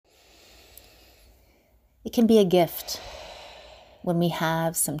It can be a gift when we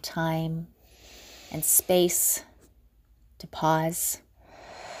have some time and space to pause,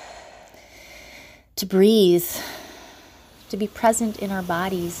 to breathe, to be present in our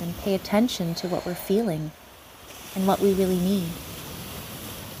bodies and pay attention to what we're feeling and what we really need.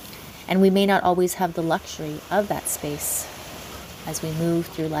 And we may not always have the luxury of that space as we move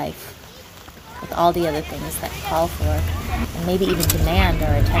through life with all the other things that call for and maybe even demand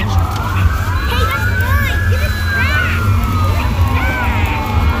our attention. Hey, that's mine! Give it back!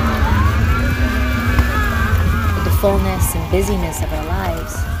 With the fullness and busyness of our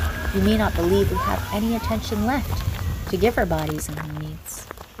lives, we may not believe we have any attention left to give our bodies and our needs,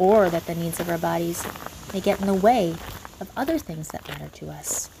 or that the needs of our bodies may get in the way of other things that matter to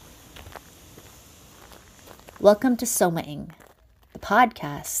us. Welcome to Soma-ing, the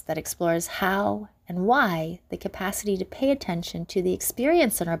podcast that explores how and why the capacity to pay attention to the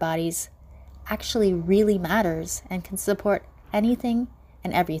experience in our bodies actually really matters and can support anything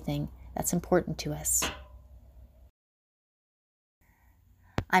and everything that's important to us.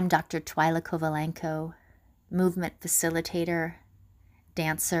 I'm Dr. Twyla Kovalenko, movement facilitator,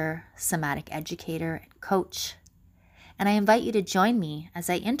 dancer, somatic educator, and coach, and I invite you to join me as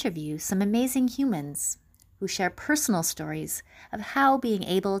I interview some amazing humans who share personal stories of how being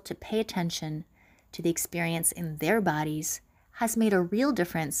able to pay attention to the experience in their bodies has made a real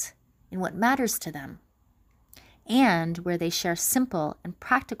difference in what matters to them, and where they share simple and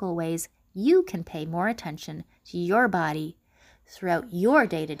practical ways you can pay more attention to your body throughout your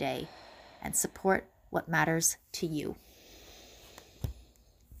day-to-day and support what matters to you.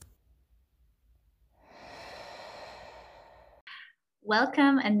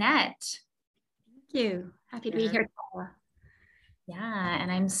 Welcome, Annette. Thank you. Happy to be here. Yeah, and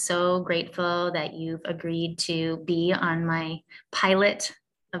I'm so grateful that you've agreed to be on my pilot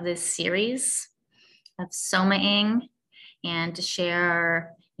of this series of Soma-ing and to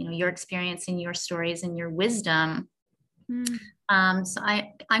share, your experience and your stories and your wisdom. So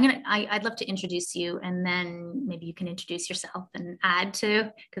I'd love to introduce you, and then maybe you can introduce yourself and add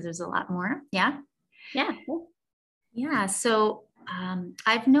to, because there's a lot more. Yeah. So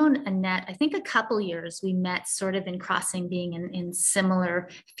I've known Annette, I think a couple years. We met sort of in crossing, being in similar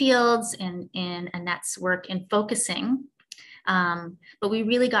fields and in Annette's work in focusing. But we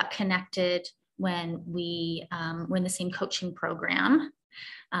really got connected when we were in the same coaching program,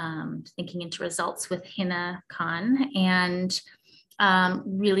 Thinking into Results with Hina Khan, and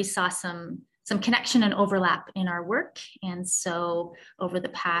really saw some connection and overlap in our work. And so over the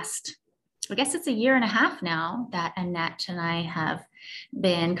past, I guess it's a year and a half now, that Annette and I have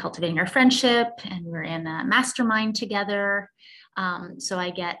been cultivating our friendship, and we're in a mastermind together. So I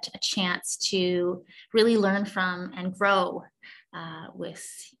get a chance to really learn from and grow with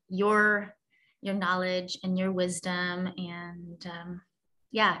your knowledge and your wisdom, and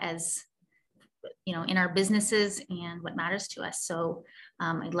as in our businesses and what matters to us. So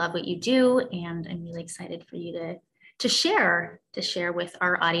I love what you do, and I'm really excited for you to share with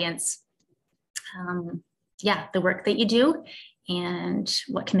our audience the work that you do and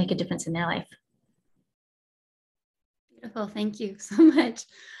what can make a difference in their life. Beautiful. Thank you so much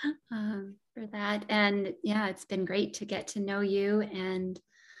for that. And it's been great to get to know you, and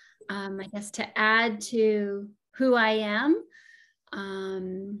I guess to add to who I am.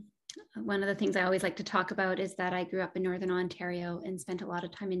 One of the things I always like to talk about is that I grew up in Northern Ontario and spent a lot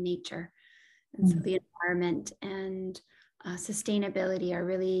of time in nature. And so the environment and sustainability are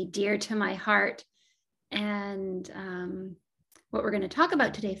really dear to my heart. And what we're going to talk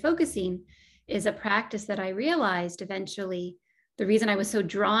about today, focusing, is a practice that I realized eventually, the reason I was so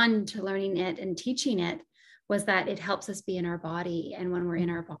drawn to learning it and teaching it was that it helps us be in our body. And when we're in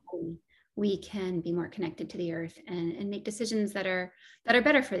our body, we can be more connected to the earth and make decisions that are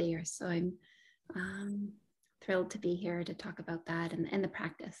better for the earth. So I'm thrilled to be here to talk about that and the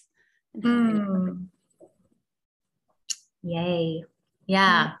practice. And Yay.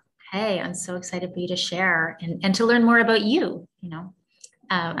 Yeah. Hey, I'm so excited for you to share and to learn more about you.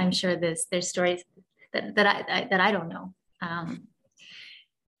 I'm sure there's stories that I don't know.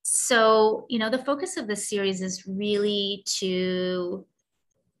 So the focus of this series is really to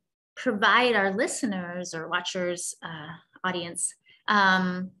provide our listeners or watchers, audience,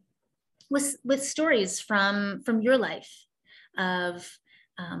 with stories from your life of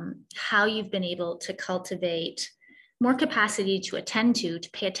how you've been able to cultivate more capacity to attend to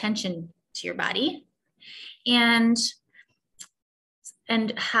pay attention to your body, and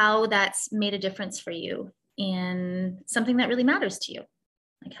how that's made a difference for you in something that really matters to you,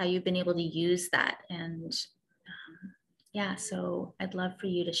 like how you've been able to use that. And so I'd love for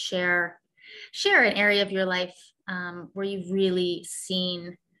you to share share an area of your life where you've really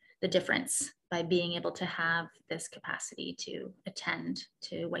seen the difference by being able to have this capacity to attend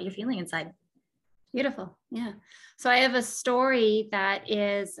to what you're feeling inside. Beautiful. Yeah. So I have a story that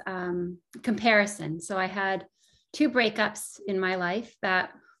is comparison. So I had two breakups in my life,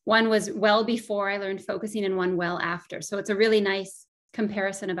 that one was well before I learned focusing and one well after. So it's a really nice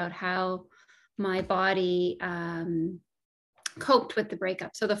comparison about how my body coped with the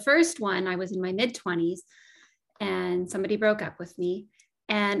breakup. So the first one, I was in my mid-20s and somebody broke up with me.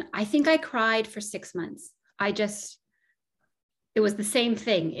 And I think I cried for 6 months. It was the same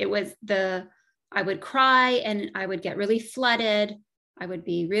thing. I would cry and I would get really flooded. I would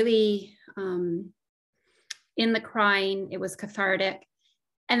be really in the crying. It was cathartic.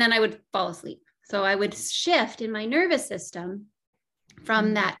 And then I would fall asleep. So I would shift in my nervous system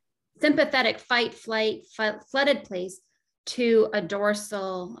from that sympathetic fight, flight, flooded place to a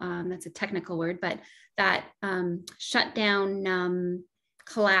dorsal, that's a technical word, but that shut down, numb,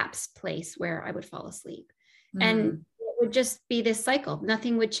 collapsed place where I would fall asleep. And it would just be this cycle.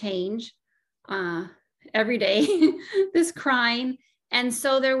 Nothing would change every day, this crying. And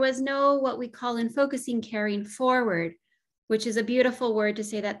so there was no, what we call in focusing, carrying forward, which is a beautiful word to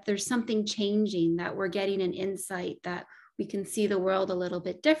say that there's something changing, that we're getting an insight, that we can see the world a little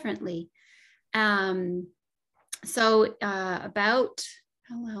bit differently. So about,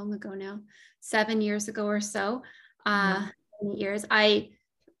 how long ago now? 7 years ago or so, 8 years, I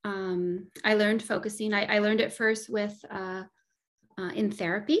learned focusing. I learned it first with in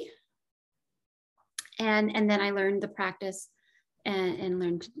therapy. And then I learned the practice and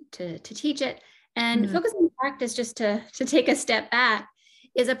learned to teach it. And focusing practice, just to take a step back,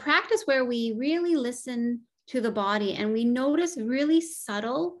 is a practice where we really listen to the body and we notice really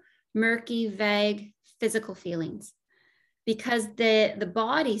subtle, murky, vague physical feelings, because the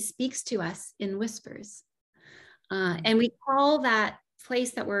body speaks to us in whispers. And we call that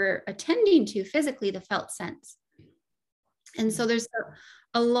place that we're attending to physically the felt sense. And so there's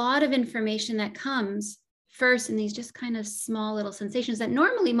a lot of information that comes first in these just kind of small little sensations that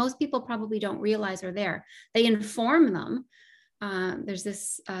normally most people probably don't realize are there. They inform them. There's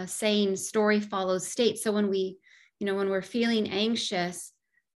this saying, story follows state. So when when we're feeling anxious,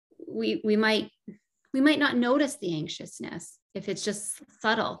 we might not notice the anxiousness if it's just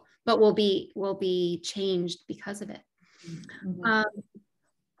subtle, but will be changed because of it.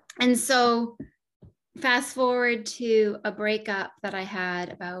 And so fast forward to a breakup that I had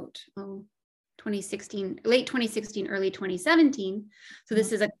about 2016, late 2016, early 2017. So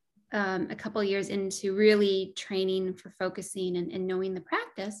this is a couple of years into really training for focusing and knowing the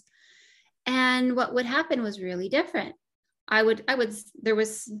practice. And what would happen was really different. There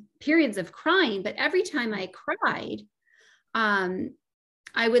was periods of crying, but every time I cried,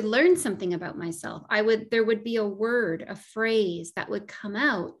 I would learn something about myself. There would be a word, a phrase that would come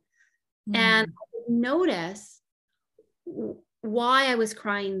out, and I would notice why I was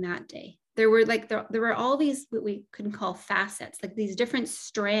crying that day. There were all these, what we could call facets, like these different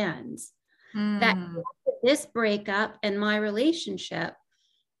strands that connected this breakup and my relationship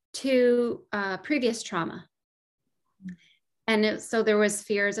to previous trauma. And so there was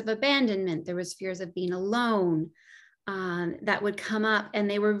fears of abandonment, there was fears of being alone that would come up, and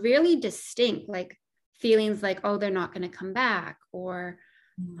they were really distinct, like feelings like, oh, they're not going to come back, or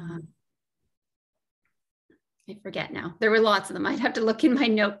I forget now. There were lots of them. I'd have to look in my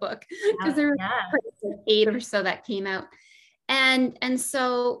notebook because there were 8 or so that came out. And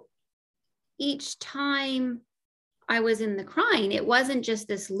so each time I was in the crying, it wasn't just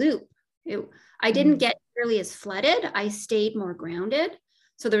this loop. I didn't get nearly as flooded. I stayed more grounded.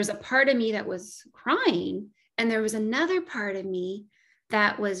 So there was a part of me that was crying, and there was another part of me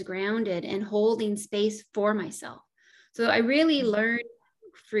that was grounded and holding space for myself. So I really learned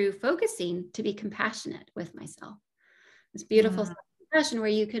through focusing to be compassionate with myself. This beautiful compassion where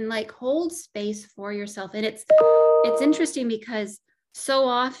you can like hold space for yourself. And it's interesting because so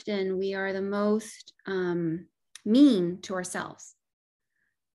often we are the most mean to ourselves.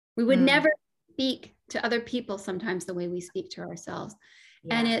 We would never speak to other people sometimes the way we speak to ourselves.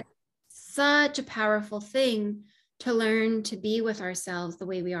 And it's such a powerful thing to learn to be with ourselves the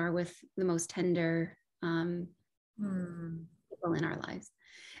way we are with the most tender people in our lives.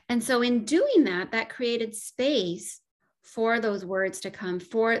 And so in doing that, that created space for those words to come,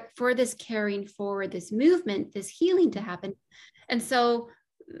 for this carrying forward, this movement, this healing to happen. And so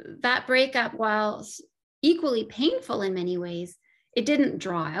that breakup, while equally painful in many ways, it didn't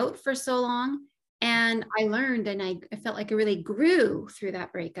draw out for so long. And I learned, and I felt like I really grew through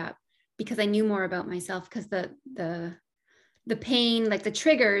that breakup because I knew more about myself, because the the pain, like the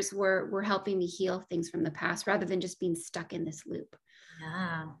triggers were helping me heal things from the past rather than just being stuck in this loop.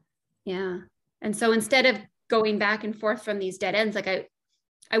 Yeah. Yeah. And so instead of going back and forth from these dead ends, like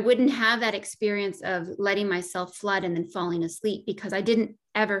I wouldn't have that experience of letting myself flood and then falling asleep, because I didn't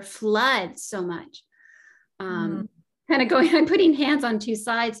ever flood so much. Kind of going, I'm putting hands on two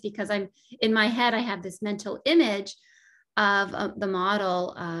sides because I'm in my head, I have this mental image of the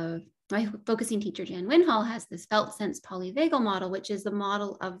model of my focusing teacher, Jan Winhall, has this felt sense polyvagal model, which is the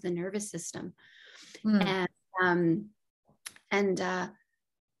model of the nervous system. And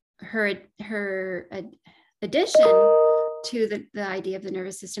her addition to the idea of the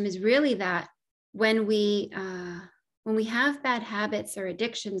nervous system is really that when we have bad habits or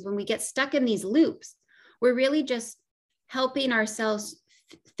addictions, when we get stuck in these loops, we're really just helping ourselves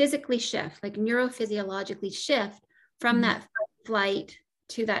physically shift, like neurophysiologically shift from that flight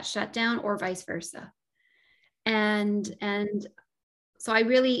to that shutdown, or vice versa. And so I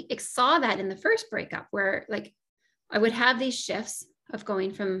really saw that in the first breakup, where like I would have these shifts of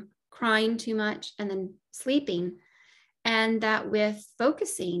going from crying too much and then sleeping. And that with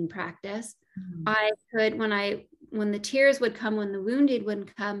focusing practice, I could, when the tears would come, when the wounded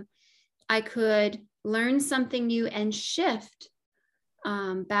would come, I could learn something new and shift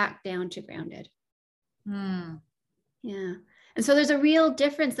back down to grounded. Yeah. And so there's a real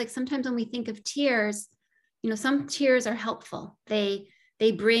difference. Like sometimes when we think of tears, some tears are helpful. They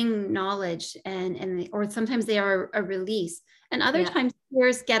bring knowledge or sometimes they are a release. And other times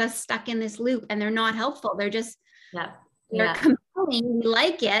tears get us stuck in this loop and they're not helpful. They're just, they're compelling. We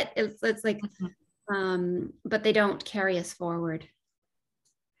like it. It's like, but they don't carry us forward.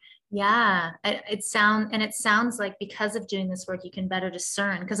 Yeah, it sounds like because of doing this work, you can better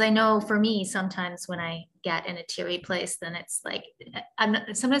discern. Because I know for me, sometimes when I get in a teary place, then it's like,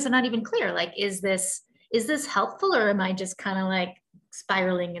 sometimes I'm not even clear, like, is this helpful, or am I just kind of like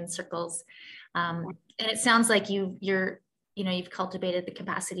spiraling in circles? And it sounds like you've cultivated the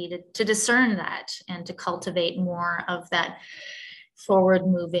capacity to discern that and to cultivate more of that forward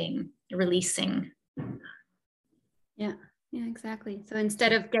moving, releasing. Yeah, exactly. So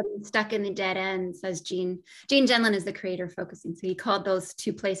instead of getting stuck in the dead ends, as Gene Gendlin is the creator of focusing. So he called those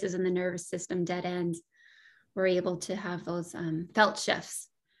two places in the nervous system dead ends. We're able to have those felt shifts,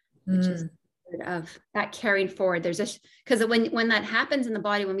 which is of that carrying forward. There's because when that happens in the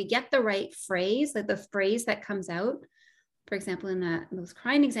body, when we get the right phrase, like the phrase that comes out, for example, in those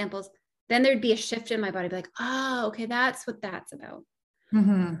crying examples, then there'd be a shift in my body, like, oh, okay, that's what that's about.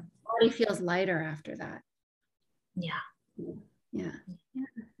 The body feels lighter after that. Yeah.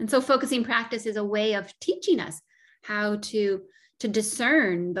 And so focusing practice is a way of teaching us how to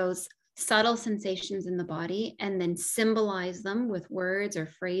discern those subtle sensations in the body and then symbolize them with words or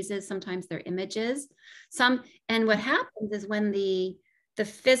phrases. Sometimes they're images. And what happens is when the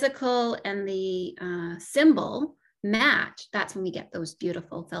physical and the symbol match, that's when we get those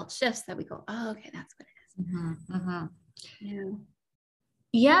beautiful felt shifts that we go, oh, okay, that's what it is.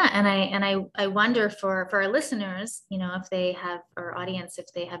 Yeah, and I wonder for our listeners, if they have, or audience, if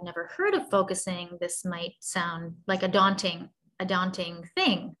they have never heard of focusing, this might sound like a daunting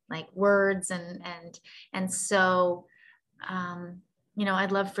thing, like words and so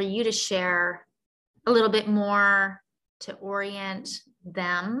I'd love for you to share a little bit more to orient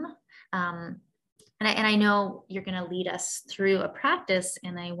them. And I know you're going to lead us through a practice,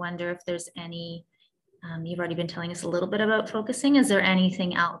 and I wonder if there's any. You've already been telling us a little bit about focusing. Is there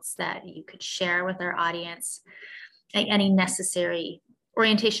anything else that you could share with our audience, like any necessary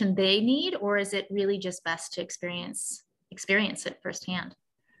orientation they need, or is it really just best to experience it firsthand?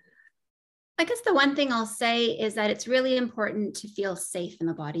 I guess the one thing I'll say is that it's really important to feel safe in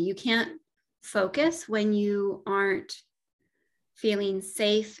the body. You can't focus when you aren't feeling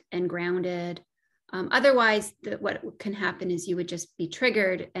safe and grounded. Otherwise, what can happen is you would just be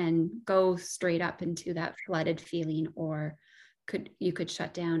triggered and go straight up into that flooded feeling, or you could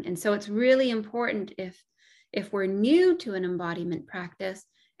shut down. And so it's really important if we're new to an embodiment practice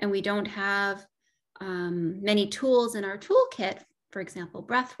and we don't have many tools in our toolkit, for example,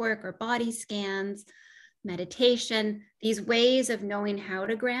 breath work or body scans, meditation, these ways of knowing how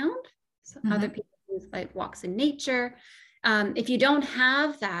to ground. So other people use like walks in nature. If you don't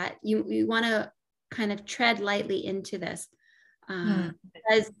have that, you want to kind of tread lightly into this,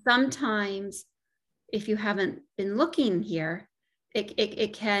 because sometimes if you haven't been looking here,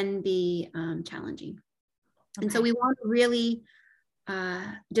 it can be challenging. And so we want to really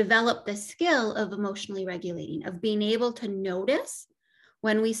develop the skill of emotionally regulating, of being able to notice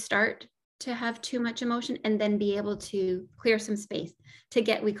when we start to have too much emotion, and then be able to clear some space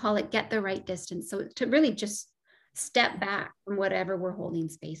to we call it get the right distance. So to really just step back from whatever we're holding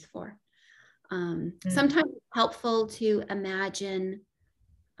space for. Mm. Sometimes it's helpful to imagine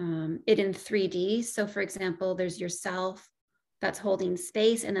it in 3D. So for example, there's yourself that's holding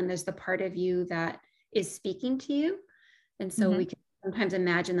space, and then there's the part of you that is speaking to you. And so we can sometimes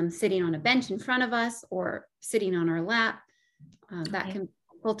imagine them sitting on a bench in front of us or sitting on our lap. That can be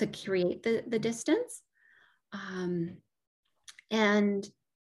helpful to create the distance. And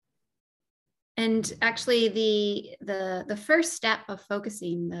actually the first step of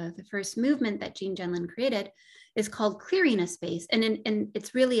focusing, the first movement that Jean Genlin created is called clearing a space. And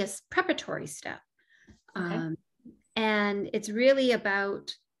it's really a preparatory step. Okay. And it's really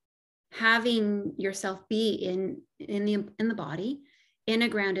about having yourself be in the body in a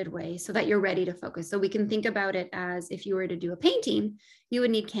grounded way so that you're ready to focus. So we can think about it as if you were to do a painting, you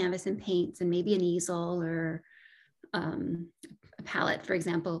would need canvas and paints and maybe an easel or a palette, for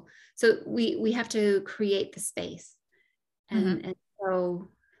example. So we have to create the space. And so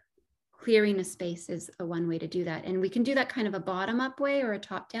clearing a space is one way to do that. And we can do that kind of a bottom-up way or a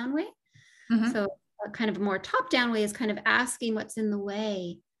top-down way. So a kind of a more top-down way is kind of asking what's in the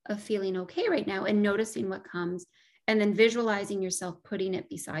way of feeling okay right now and noticing what comes, and then visualizing yourself putting it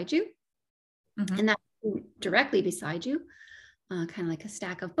beside you. And that's directly beside you, kind of like a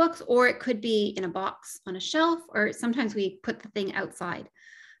stack of books, or it could be in a box on a shelf, or sometimes we put the thing outside.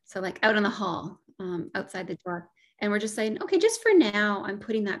 So like out in the hall, outside the door. And we're just saying, okay, just for now, I'm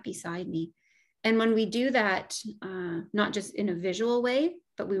putting that beside me. And when we do that, not just in a visual way,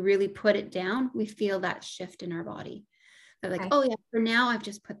 but we really put it down, we feel that shift in our body. They're like, oh yeah, for now, I've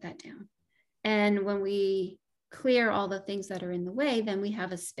just put that down. And when we clear all the things that are in the way, then we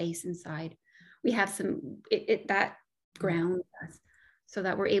have a space inside. We have that grounds us so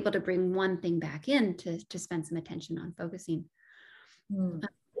that we're able to bring one thing back in to spend some attention on focusing. The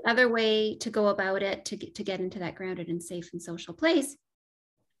other way to go about it to get into that grounded and safe and social place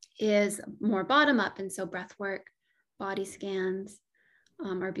is more bottom up. And so breath work, body scans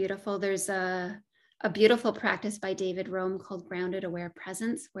are beautiful. There's a beautiful practice by David Rome called Grounded Aware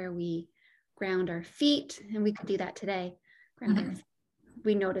Presence, where we ground our feet, and we could do that today. Ground our feet.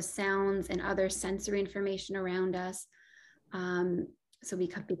 We notice sounds and other sensory information around us. So we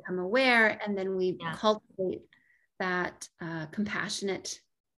could become aware, and then we cultivate that compassionate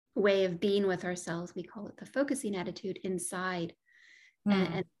way of being with ourselves. We call it the focusing attitude inside,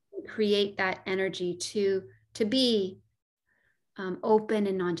 and create that energy to be open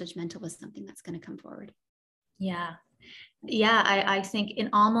and non-judgmental with something that's going to come forward. I think in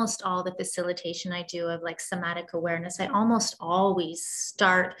almost all the facilitation I do of like somatic awareness, I almost always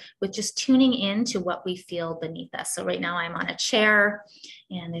start with just tuning into what we feel beneath us. So right now I'm on a chair,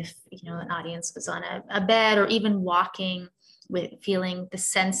 and if an audience was on a bed, or even walking, with feeling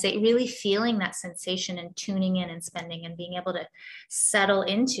really feeling that sensation and tuning in and spending and being able to settle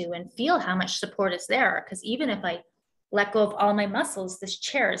into and feel how much support is there. Because even if I let go of all my muscles, this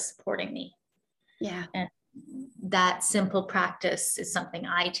chair is supporting me. And that simple practice is something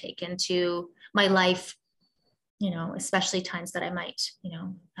I take into my life, especially times that I might,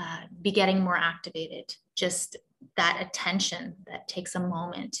 be getting more activated. Just that attention that takes a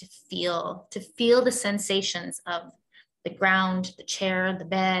moment to feel the sensations of the ground, the chair, the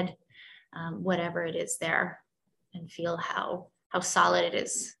bed, whatever it is there, and feel how solid it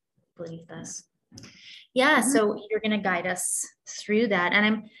is beneath us. So you're going to guide us through that.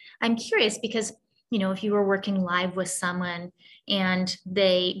 And I'm curious because, if you were working live with someone and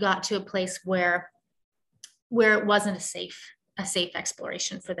they got to a place where it wasn't a safe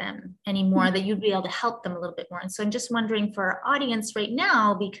exploration for them anymore, that you'd be able to help them a little bit more. And so I'm just wondering for our audience right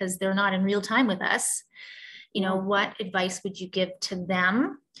now, because they're not in real time with us, what advice would you give to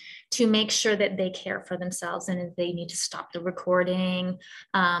them to make sure that they care for themselves, and if they need to stop the recording?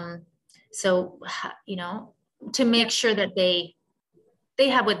 To make sure that they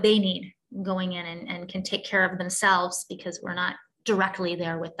have what they need going in and can take care of themselves, because we're not directly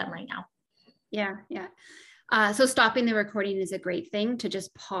there with them right now. So stopping the recording is a great thing, to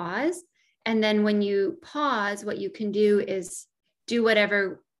just pause. And then when you pause, what you can do is do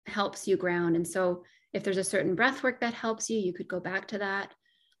whatever helps you ground. And so if there's a certain breath work that helps you, you could go back to that.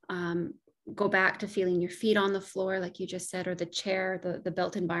 Go back to feeling your feet on the floor, like you just said, or the chair, the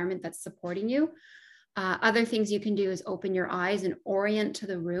built environment that's supporting you. Other things you can do is open your eyes and orient to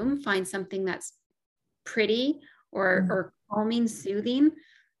the room. Find something that's pretty or calming, soothing.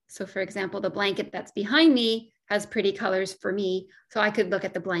 So for example, the blanket that's behind me has pretty colors for me. So I could look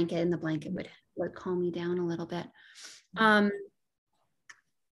at the blanket, and the blanket would calm me down a little bit.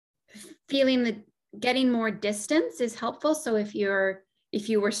 Getting more distance is helpful. So if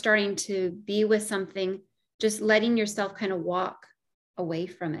you were starting to be with something, just letting yourself kind of walk away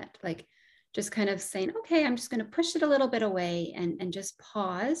from it. Like just kind of saying, okay, I'm just going to push it a little bit away and just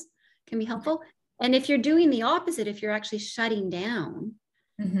pause can be helpful. And if you're doing the opposite, if you're actually shutting down,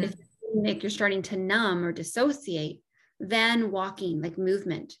 if like you're starting to numb or dissociate, then walking, like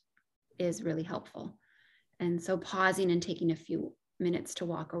movement, is really helpful. And so pausing and taking a few minutes to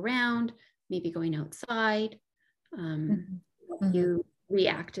walk around, maybe going outside, you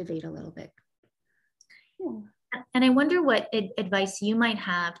reactivate a little bit. Yeah. And I wonder what advice you might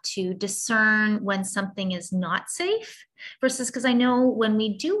have to discern when something is not safe versus, because I know when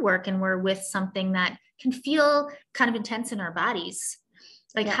we do work and we're with something that can feel kind of intense in our bodies,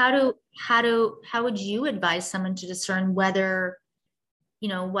 like how would you advise someone to discern whether, you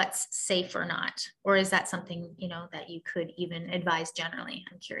know, what's safe or not? Or is that something, you know, that you could even advise generally?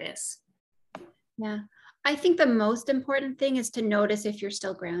 I'm curious. Yeah. I think the most important thing is to notice if you're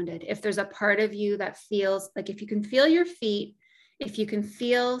still grounded. If there's a part of you that feels like, if you can feel your feet, if you can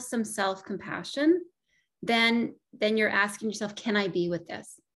feel some self-compassion, then you're asking yourself, can I be with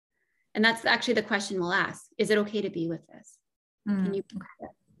this? And that's actually the question we'll ask. Is it okay to be with this? Can you?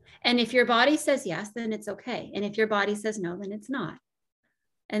 And if your body says yes, then it's okay. And if your body says no, then it's not.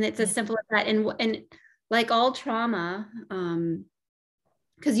 And it's as simple as that. And like all trauma,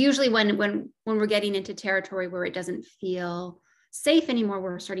 because usually when we're getting into territory where it doesn't feel safe anymore,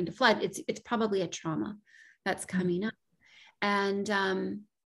 we're starting to flood, it's probably a trauma that's coming up. And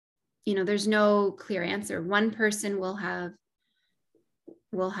you know, there's no clear answer. One person will have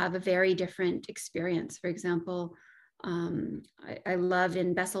a very different experience. For example, I love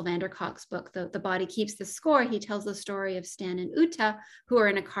in Bessel van der Kolk's book, The Body Keeps the Score, he tells the story of Stan and Uta, who are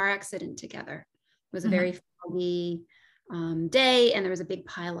in a car accident together. It was a very foggy day, and there was a big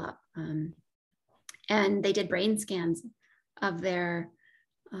pileup. And they did brain scans of their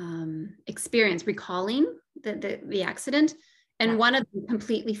experience, recalling the accident. And one of them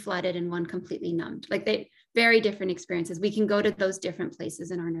completely flooded and one completely numbed. Like they very different experiences. We can go to those different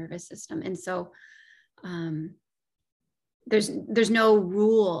places in our nervous system. And so there's no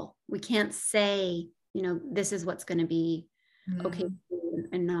rule. We can't say, you know, this is what's going to be okay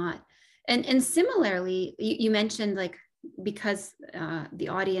and not. And similarly, you mentioned like, because the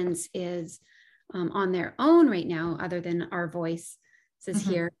audience is on their own right now, other than our voice is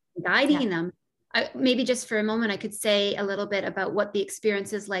here guiding them. Maybe just for a moment, I could say a little bit about what the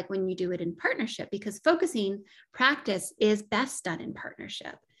experience is like when you do it in partnership, because focusing practice is best done in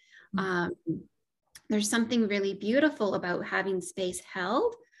partnership. There's something really beautiful about having space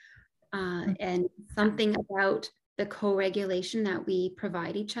held and something about the co-regulation that we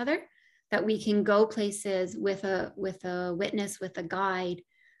provide each other, that we can go places with a witness, with a guide,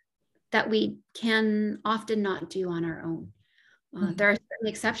 that we can often not do on our own. There are certain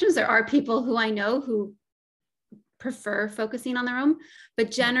exceptions. There are people who I know who prefer focusing on their own, but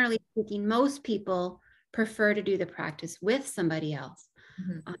generally speaking, most people prefer to do the practice with somebody else.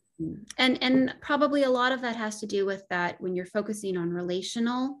 And probably a lot of that has to do with that when you're focusing on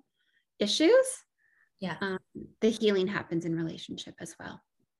relational issues, the healing happens in relationship as well.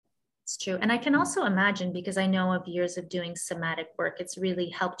 It's true. And I can also imagine, because I know of years of doing somatic work, it's really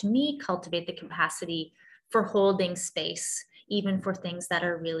helped me cultivate the capacity for holding space, even for things that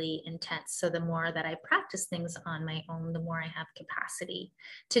are really intense. So the more that I practice things on my own, the more I have capacity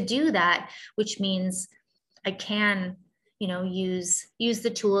to do that, which means I can, you know, use the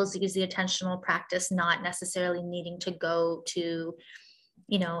tools, use the attentional practice, not necessarily needing to go to,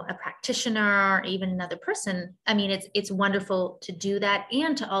 you know, a practitioner or even another person. I mean, it's wonderful to do that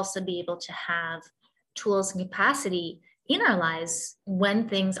and to also be able to have tools and capacity in our lives when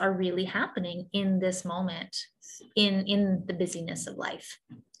things are really happening in this moment, in the busyness of life.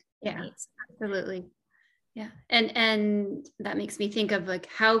 Yeah, absolutely. Yeah. And that makes me think of like,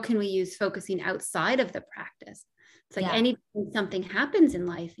 how can we use focusing outside of the practice? It's like anytime something happens in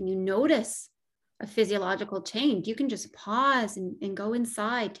life and you notice a physiological change, you can just pause and go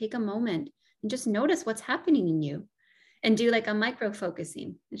inside, take a moment and just notice what's happening in you and do like a micro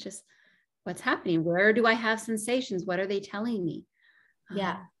focusing. It's just what's happening. Where do I have sensations? What are they telling me?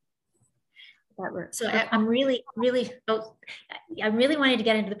 That works. So I'm really I really wanted to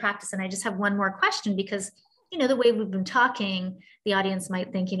get into the practice, and I just have one more question, because, you know, the way we've been talking, the audience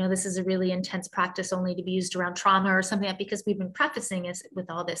might think, you know, this is a really intense practice only to be used around trauma or something, because we've been practicing is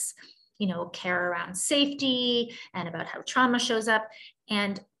with all this, you know, care around safety and about how trauma shows up.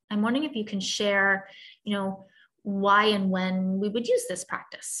 And I'm wondering if you can share, you know, why and when we would use this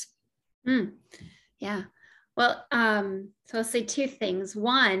practice. Yeah. Well, so I'll say two things.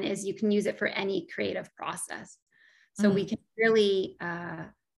 One is you can use it for any creative process. So we can really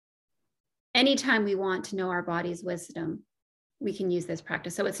anytime we want to know our body's wisdom, we can use this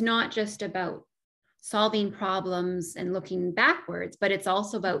practice. So it's not just about solving problems and looking backwards, but it's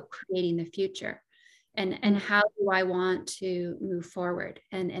also about creating the future. And how do I want to move forward?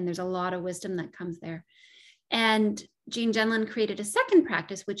 And there's a lot of wisdom that comes there. And Jean Genlin created a second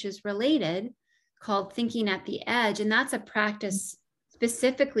practice, which is related, called Thinking at the Edge. And that's a practice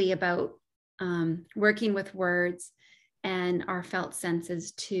specifically about working with words and our felt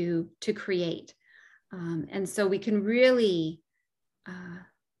senses to create. And so we can really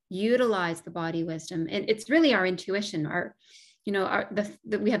utilize the body wisdom. And it's really our intuition,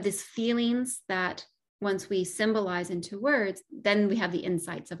 we have these feelings that once we symbolize into words, then we have the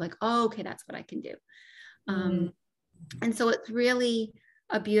insights of like, oh, okay, that's what I can do. And so it's really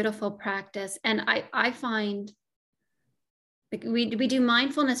a beautiful practice. And I find like we do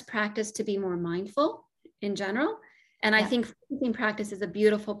mindfulness practice to be more mindful in general. And I think focusing practice is a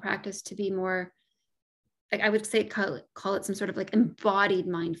beautiful practice to be more, like I would say, call it some sort of like embodied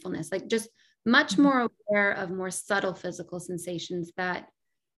mindfulness, like just much more aware of more subtle physical sensations that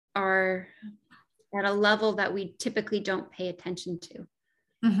are at a level that we typically don't pay attention to.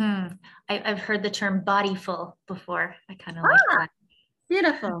 I've heard the term bodyful before. I kind of like that.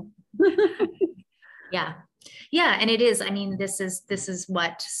 Beautiful. Yeah. And it is. I mean, this is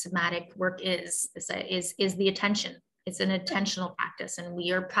what somatic work is. This is the attention. It's an attentional practice, and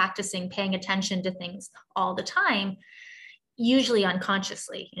we are practicing paying attention to things all the time, usually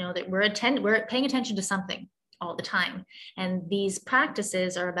unconsciously. That we're paying attention to something all the time, and these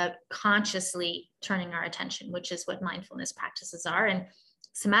practices are about consciously turning our attention, which is what mindfulness practices are, and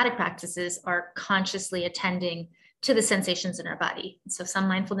somatic practices are consciously attending to the sensations in our body. So some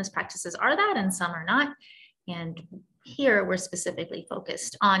mindfulness practices are that, and some are not. And here we're specifically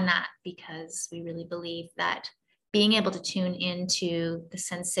focused on that because we really believe that being able to tune into the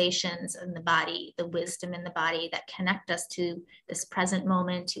sensations in the body, the wisdom in the body that connect us to this present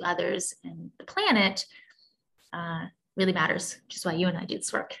moment, to others and the planet, really matters, which is why you and I do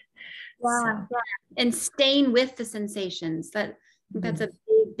this work. Yeah. And staying with the sensations, that's a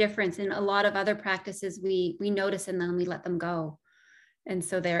big difference. In a lot of other practices, we notice and then we let them go. And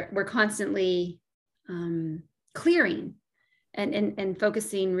so we're constantly clearing. And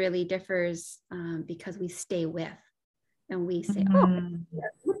focusing really differs because we stay with, and we say, oh,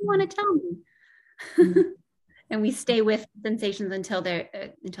 what do you want to tell me? And we stay with sensations until they're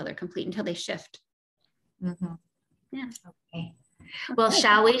complete, until they shift. Yeah. Okay. Well,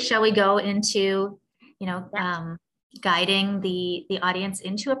 shall we go into, guiding the audience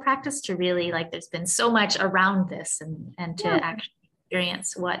into a practice to really, like, there's been so much around this and to actually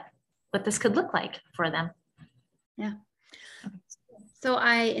experience what this could look like for them. Yeah. So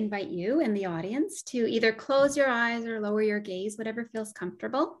I invite you in the audience to either close your eyes or lower your gaze, whatever feels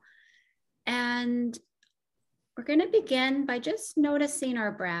comfortable. And we're going to begin by just noticing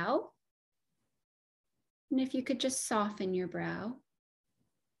our brow. And if you could just soften your brow.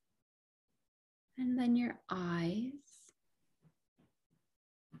 And then your eyes.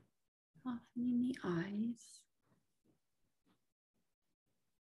 Softening the eyes.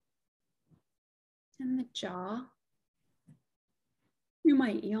 And the jaw. You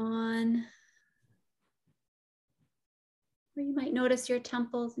might yawn, or you might notice your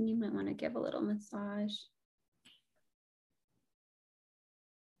temples and you might want to give a little massage.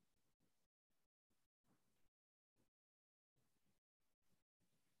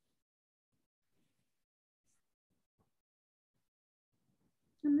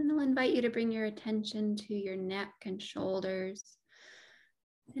 And then I'll invite you to bring your attention to your neck and shoulders.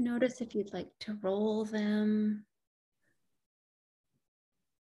 And notice if you'd like to roll them.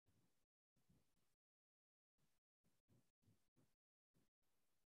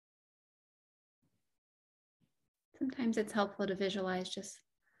 Sometimes it's helpful to visualize just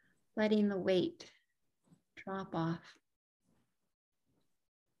letting the weight drop off.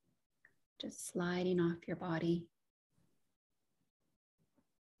 Just sliding off your body.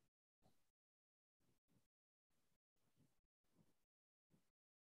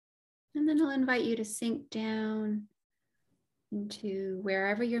 And then I'll invite you to sink down into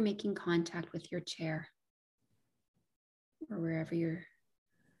wherever you're making contact with your chair or wherever you're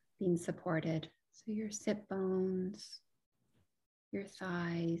being supported. So your sit bones, your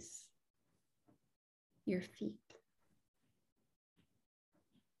thighs, your feet.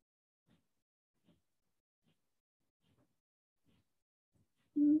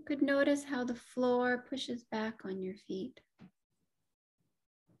 And you could notice how the floor pushes back on your feet.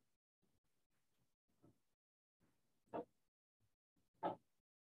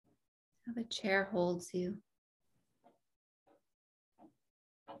 How the chair holds you.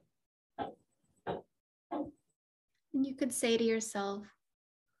 And you could say to yourself,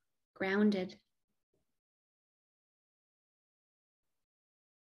 grounded.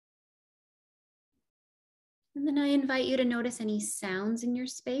 And then I invite you to notice any sounds in your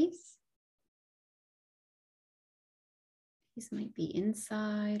space. These might be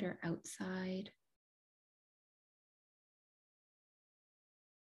inside or outside.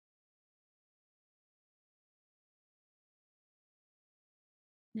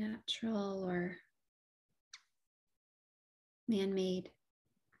 Natural or man-made.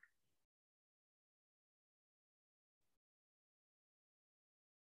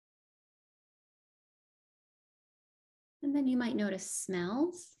 And then you might notice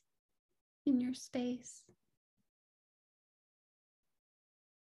smells in your space.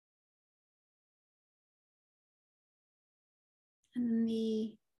 And then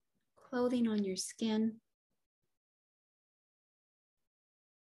the clothing on your skin.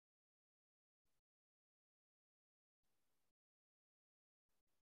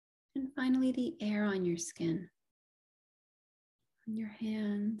 And finally, the air on your skin, on your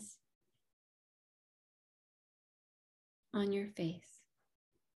hands, on your face.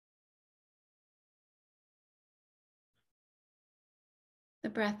 The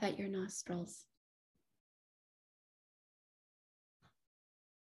breath at your nostrils.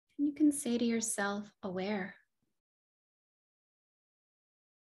 And you can say to yourself, aware.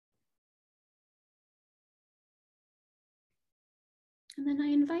 And then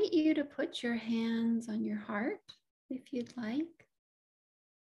I invite you to put your hands on your heart if you'd like.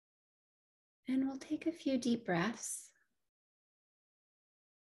 And we'll take a few deep breaths.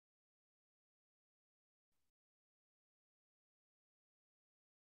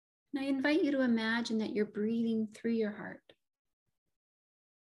 And I invite you to imagine that you're breathing through your heart.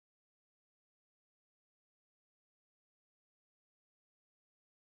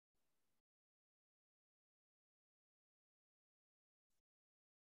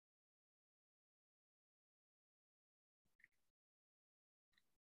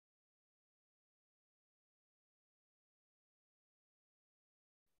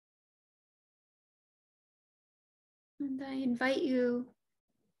 And I invite you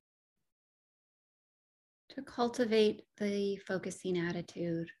to cultivate the focusing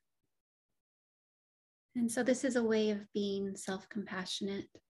attitude. And so this is a way of being self-compassionate,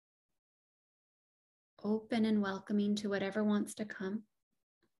 open and welcoming to whatever wants to come,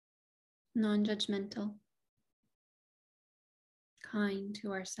 non-judgmental, kind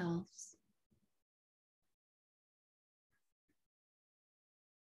to ourselves.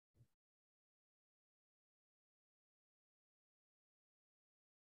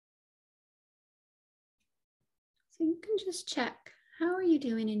 So you can just check, how are you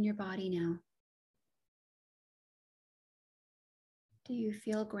doing in your body now? Do you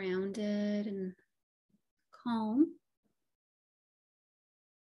feel grounded and calm?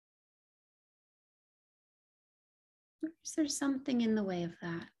 Or is there something in the way of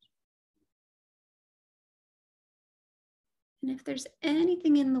that? And if there's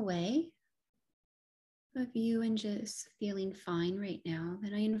anything in the way of you and just feeling fine right now,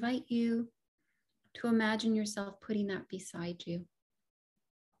 then I invite you to imagine yourself putting that beside you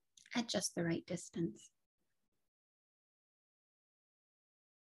at just the right distance.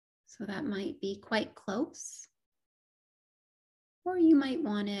 So that might be quite close, or you might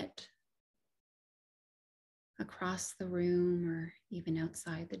want it across the room or even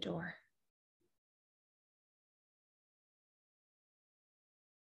outside the door.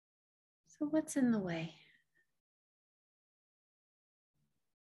 So what's in the way?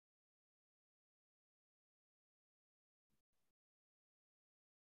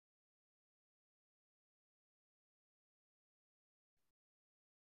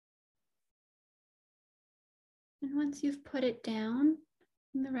 And once you've put it down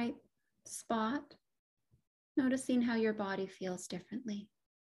in the right spot, noticing how your body feels differently.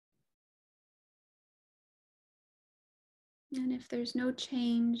 And if there's no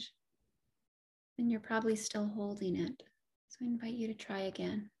change, then you're probably still holding it. So I invite you to try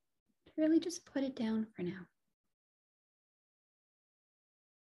again, to really just put it down for now.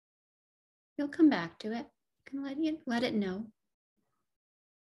 You'll come back to it. You can let it know.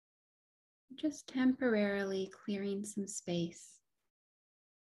 Just temporarily clearing some space.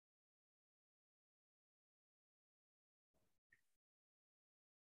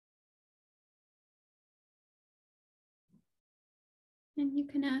 And you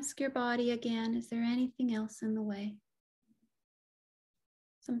can ask your body again, is there anything else in the way?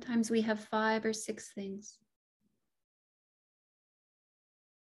 Sometimes we have 5 or 6 things.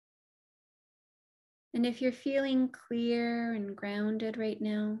 And if you're feeling clear and grounded right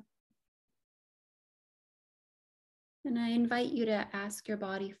now, And I invite you to ask your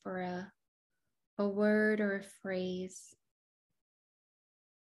body for a word or a phrase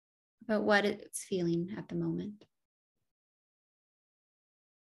about what it's feeling at the moment.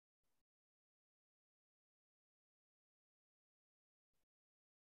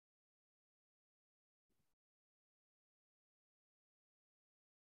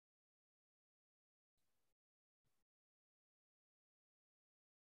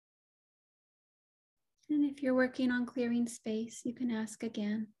 And if you're working on clearing space, you can ask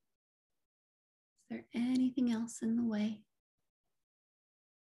again, is there anything else in the way?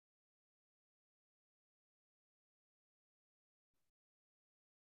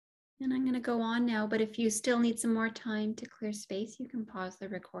 And I'm going to go on now, but if you still need some more time to clear space, you can pause the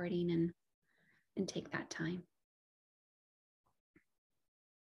recording and take that time.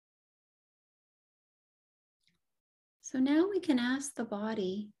 So now we can ask the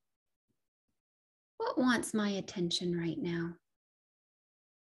body, what wants my attention right now?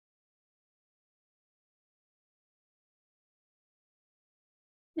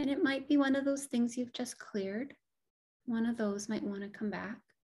 And it might be one of those things you've just cleared. One of those might want to come back.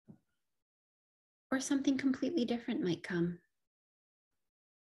 Or something completely different might come.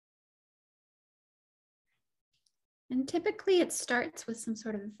 And typically it starts with some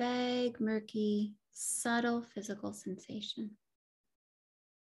sort of vague, murky, subtle physical sensation.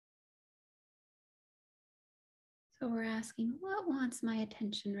 So we're asking, what wants my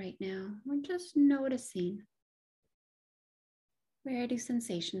attention right now? We're just noticing, where do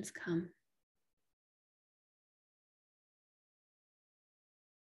sensations come?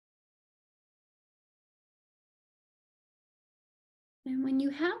 And when you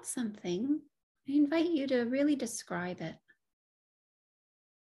have something, I invite you to really describe it.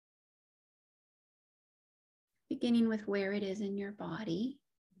 Beginning with where it is in your body.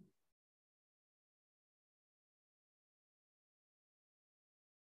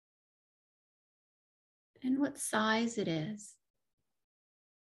 And what size it is.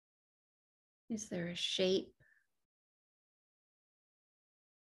 Is there a shape?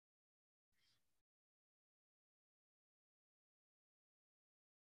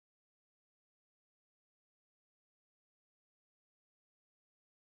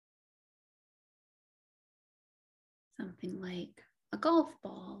 Something like a golf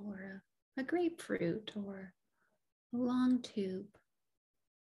ball or a grapefruit or a long tube.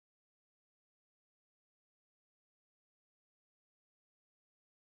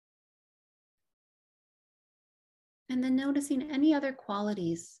 And then noticing any other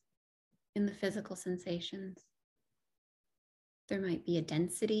qualities in the physical sensations. There might be a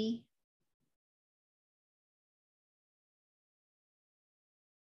density.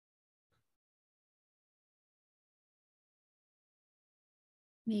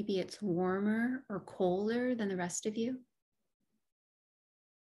 Maybe it's warmer or colder than the rest of you.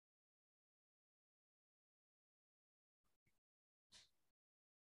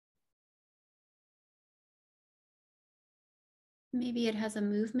 Maybe it has a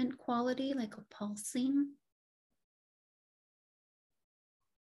movement quality like a pulsing.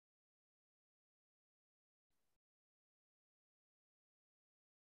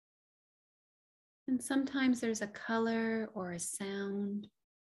 And sometimes there's a color or a sound.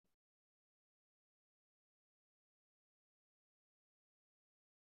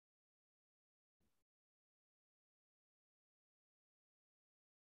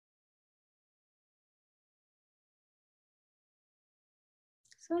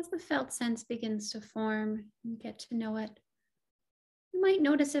 So as the felt sense begins to form, you get to know it. You might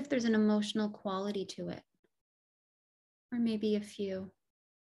notice if there's an emotional quality to it, or maybe a few.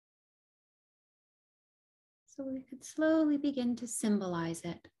 So we could slowly begin to symbolize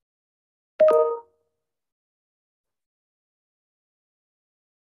it.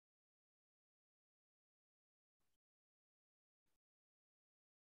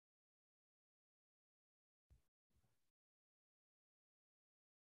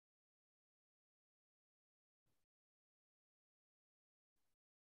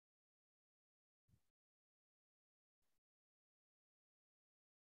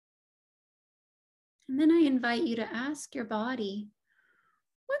 And then I invite you to ask your body,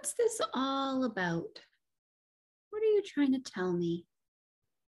 what's this all about? What are you trying to tell me?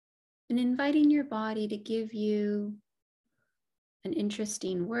 And inviting your body to give you an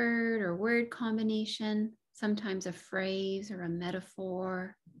interesting word or word combination, sometimes a phrase or a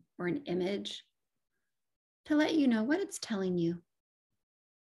metaphor or an image, to let you know what it's telling you.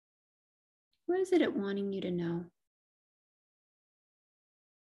 What is it wanting you to know?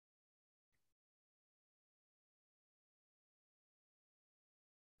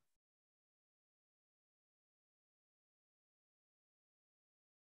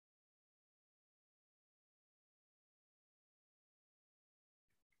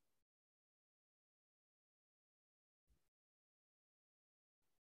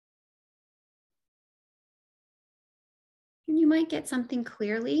 And you might get something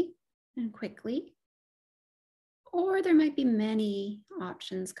clearly and quickly, or there might be many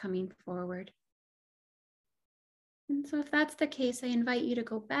options coming forward. And so if that's the case, I invite you to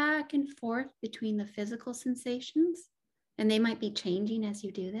go back and forth between the physical sensations, and they might be changing as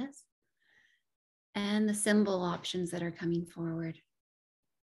you do this, and the symbol options that are coming forward.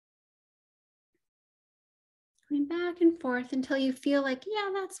 Going back and forth until you feel like,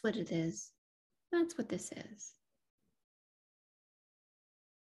 yeah, that's what it is. That's what this is.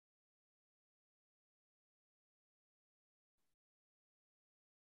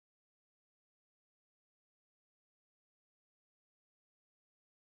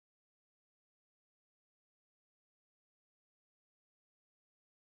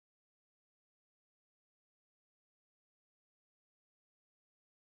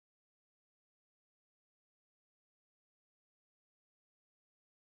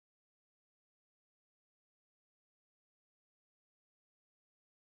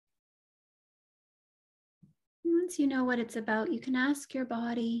 Once you know what it's about, you can ask your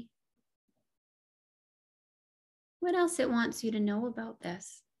body what else it wants you to know about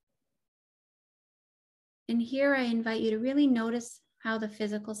this. And here I invite you to really notice how the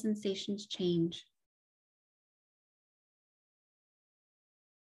physical sensations change.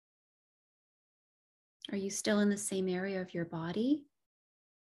 Are you still in the same area of your body?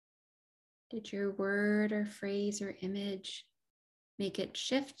 Did your word or phrase or image make it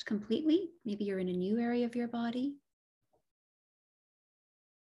shift completely? Maybe you're in a new area of your body.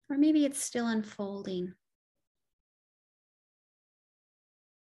 Or maybe it's still unfolding.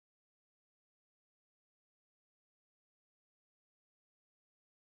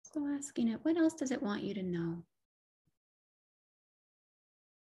 So asking it, what else does it want you to know?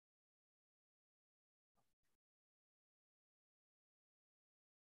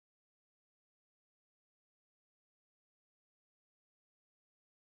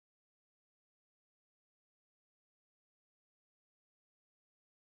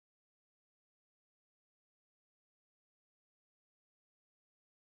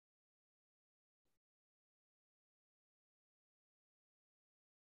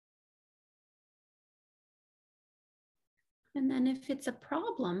 And then if it's a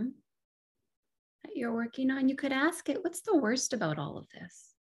problem that you're working on, you could ask it, what's the worst about all of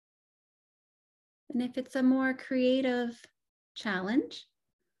this? And if it's a more creative challenge,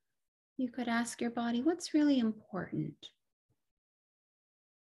 you could ask your body, what's really important?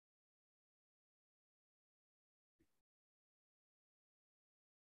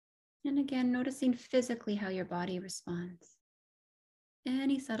 And again, noticing physically how your body responds.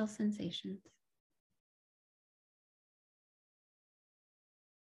 Any subtle sensations.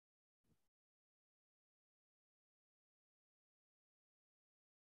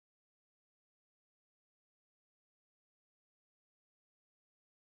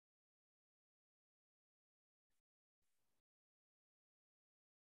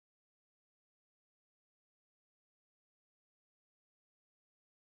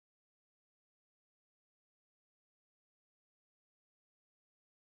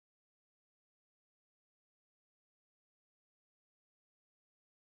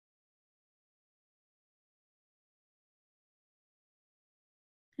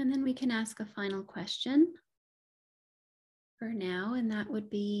 And then we can ask a final question for now, and that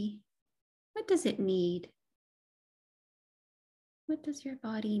would be, what does it need? What does your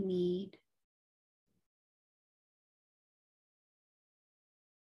body need?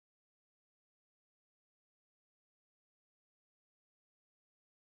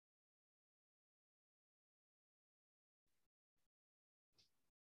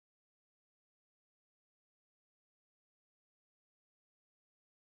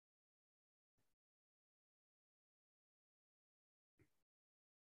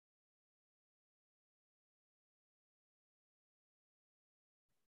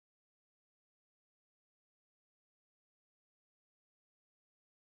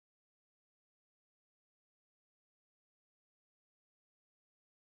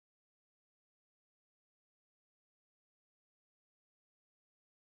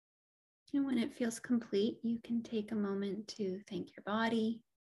 And when it feels complete, you can take a moment to thank your body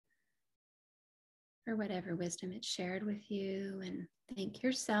for whatever wisdom it shared with you, and thank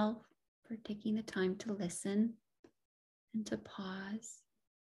yourself for taking the time to listen and to pause.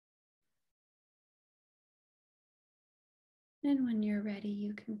 And when you're ready,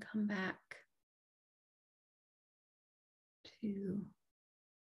 you can come back to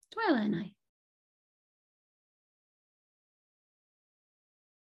Twyla and I.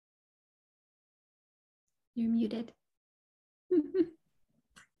 You're muted.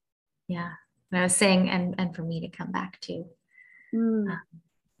 Yeah. And I was saying, and for me to come back too. Mm.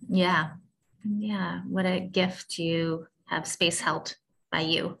 Yeah. Yeah. What a gift to have space held by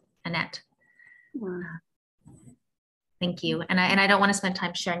you, Annette. Yeah. Thank you. And I don't want to spend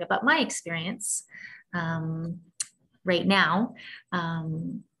time sharing about my experience right now.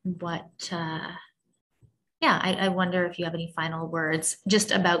 What, yeah, I wonder if you have any final words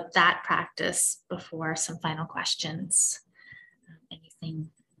just about that practice before some final questions. Anything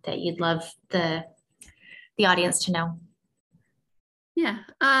that you'd love the audience to know? Yeah.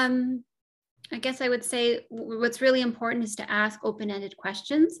 I guess I would say what's really important is to ask open-ended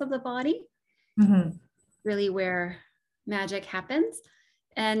questions of the body, Mm-hmm. really where magic happens.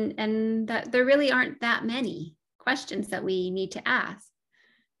 And that there really aren't that many questions that we need to ask.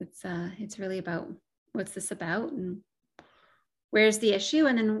 It's really about what's this about and where's the issue,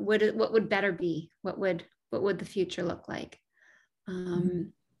 and then what would better be? What would the future look like?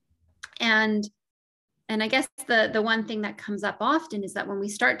 And I guess the one thing that comes up often is that when we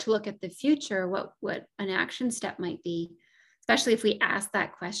start to look at the future, what an action step might be, especially if we ask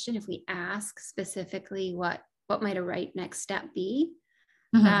that question, if we ask specifically what might a right next step be,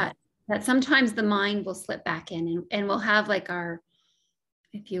 Mm-hmm. that sometimes the mind will slip back in and we'll have like our,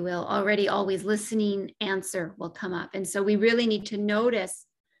 if you will, already always listening answer will come up. And so we really need to notice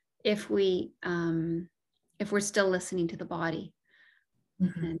if we're still listening to the body.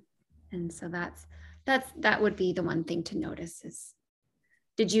 Mm-hmm. And so that would be the one thing to notice is,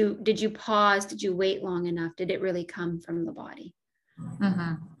 did you pause? Did you wait long enough? Did it really come from the body?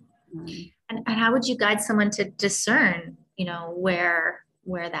 Mm-hmm. And how would you guide someone to discern, where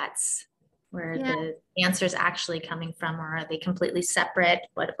the answer is actually coming from, or are they completely separate?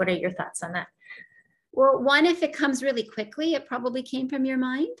 What are your thoughts on that? Well, one, if it comes really quickly, it probably came from your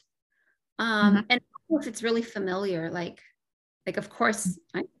mind. And if it's really familiar, like of course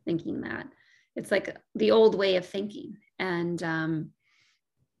I'm thinking that. It's like the old way of thinking, and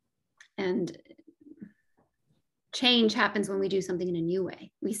change happens when we do something in a new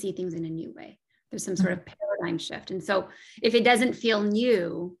way. We see things in a new way. There's some sort of paradigm shift. And so if it doesn't feel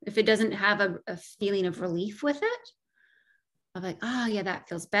new, if it doesn't have a feeling of relief with it, of like, oh yeah, that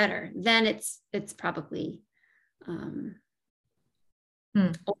feels better, then it's probably old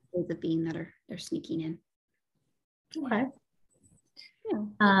ways of being that they're sneaking in. Okay. Yeah.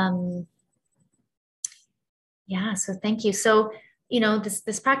 Yeah. So thank you. So,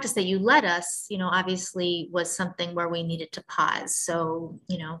 this practice that you led us, obviously was something where we needed to pause. So,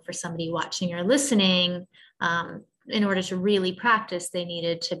 for somebody watching or listening, in order to really practice, they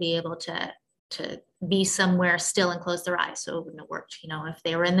needed to be able to be somewhere still and close their eyes. So it wouldn't have worked, if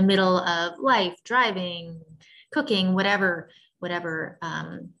they were in the middle of life, driving, cooking, whatever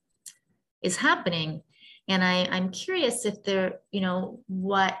is happening. And I'm curious if there,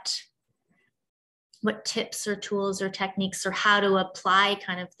 what tips or tools or techniques or how to apply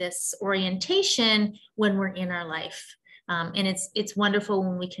kind of this orientation when we're in our life. And it's wonderful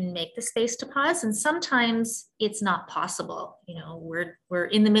when we can make the space to pause. And sometimes it's not possible. We're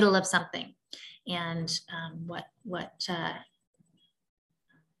in the middle of something. And what would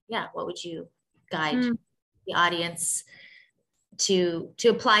you guide the audience to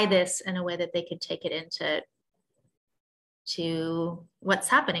apply this in a way that they could take it into what's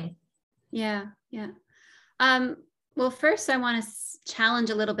happening? Yeah. Well, first I want to challenge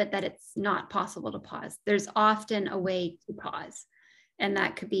a little bit that it's not possible to pause. There's often a way to pause, and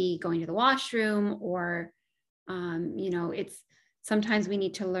that could be going to the washroom, or, it's sometimes we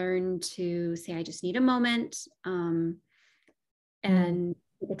need to learn to say, I just need a moment, and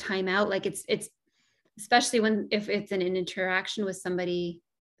take a time out. Like it's especially if it's an interaction with somebody,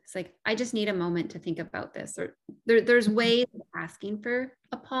 it's like, I just need a moment to think about this, or there's ways of asking for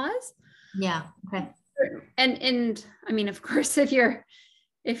a pause. Yeah. Okay. And I mean, of course, if you're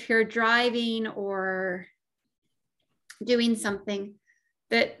driving or doing something,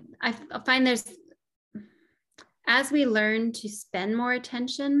 that I find as we learn to spend more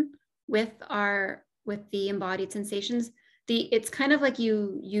attention with the embodied sensations, it's kind of like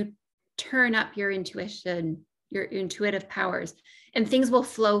you turn up your intuition, your intuitive powers, and things will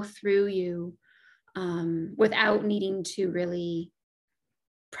flow through you without needing to really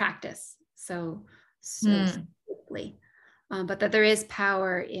practice so quickly. But that there is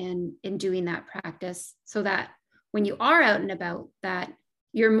power in doing that practice, so that when you are out and about, that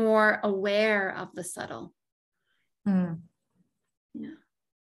you're more aware of the subtle. Yeah.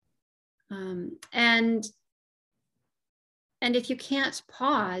 And if you can't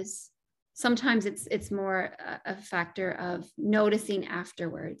pause, sometimes it's more a factor of noticing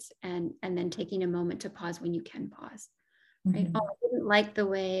afterwards, and then taking a moment to pause when you can pause. Right? Oh, I didn't like the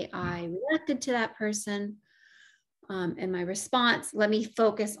way I reacted to that person. and my response, let me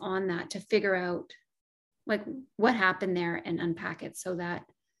focus on that to figure out like what happened there and unpack it so that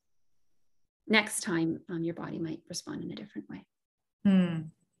next time your body might respond in a different way.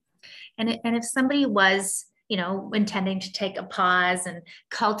 And if somebody was, intending to take a pause and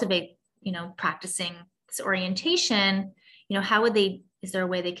cultivate, practicing this orientation, how would they, is there a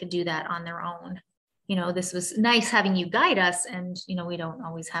way they could do that on their own? This was nice having you guide us, and, we don't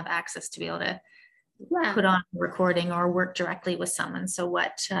always have access to be able to put on a recording or work directly with someone. So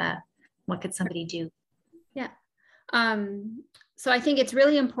what could somebody do? Yeah. So I think it's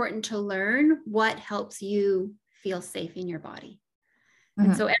really important to learn what helps you feel safe in your body.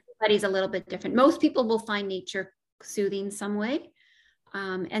 And so everybody's a little bit different. Most people will find nature soothing some way.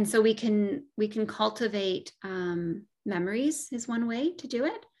 And so we can cultivate memories is one way to do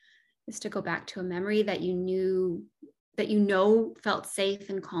it, is to go back to a memory that you know felt safe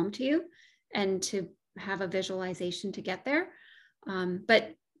and calm to you, and to have a visualization to get there.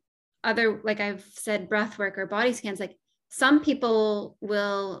 But like I've said, breath work or body scans, like some people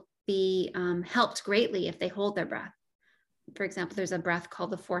will be helped greatly if they hold their breath. For example, there's a breath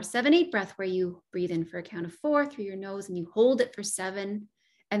called the 4-7-8 breath, where you breathe in for a count of 4 through your nose and you hold it for 7,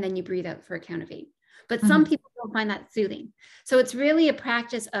 and then you breathe out for a count of 8. But some people don't find that soothing. So it's really a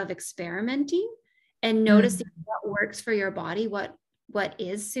practice of experimenting and noticing what works for your body, what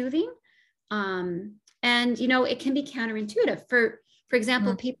is soothing. And, it can be counterintuitive. For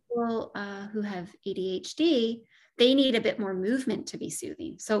example, people who have ADHD, they need a bit more movement to be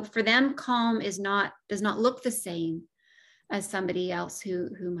soothing. So for them, calm does not look the same as somebody else who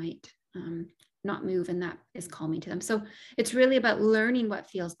might not move, and that is calming to them. So it's really about learning what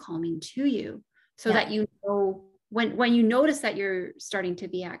feels calming to you, so that when you notice that you're starting to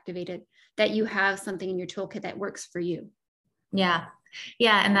be activated, that you have something in your toolkit that works for you. Yeah.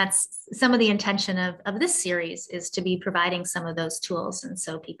 And that's some of the intention of this series, is to be providing some of those tools. And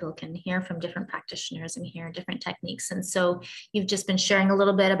so people can hear from different practitioners and hear different techniques. And so you've just been sharing a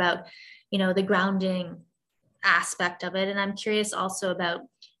little bit about, the grounding aspect of it. And I'm curious also about,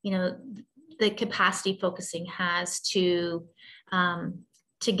 the capacity focusing has to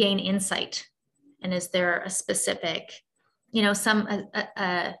gain insight. And is there a specific,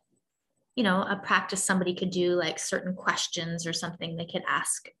 a practice somebody could do, like certain questions or something they could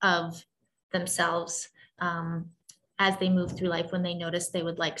ask of themselves as they move through life, when they notice they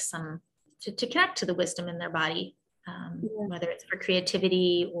would like to connect to the wisdom in their body, whether it's for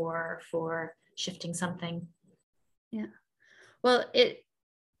creativity or for shifting something. Yeah. Well,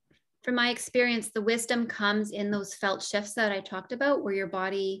 from my experience, the wisdom comes in those felt shifts that I talked about, where your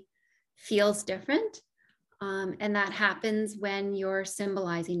body feels different. And that happens when you're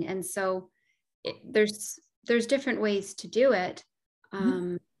symbolizing. And so there's different ways to do it.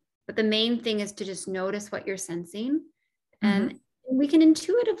 But the main thing is to just notice what you're sensing. And we can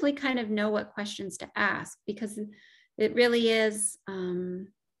intuitively kind of know what questions to ask, because it really is, do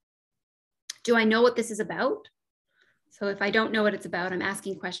I know what this is about? So if I don't know what it's about, I'm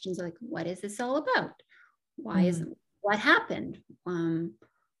asking questions like, what is this all about? What happened?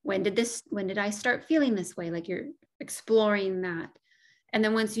 When did I start feeling this way? Like, you're exploring that. And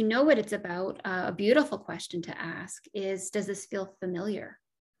then once you know what it's about, a beautiful question to ask is, does this feel familiar?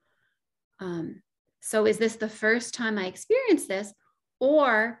 So is this the first time I experienced this,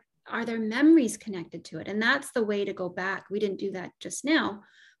 or are there memories connected to it? And that's the way to go back. We didn't do that just now,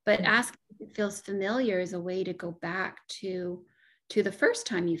 but asking if it feels familiar is a way to go back to the first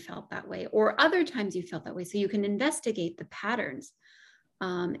time you felt that way, or other times you felt that way. So you can investigate the patterns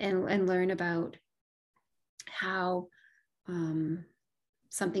and learn about how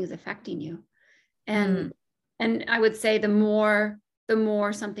something's affecting you. And I would say the more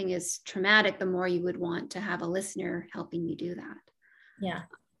something is traumatic, the more you would want to have a listener helping you do that.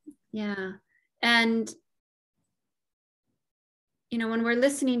 Yeah. And when we're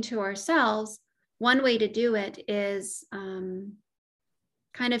listening to ourselves, one way to do it is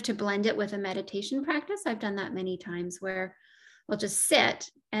kind of to blend it with a meditation practice. I've done that many times, where we'll just sit,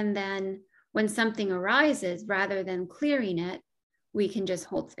 and then when something arises, rather than clearing it, we can just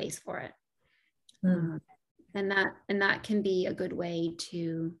hold space for it. And that can be a good way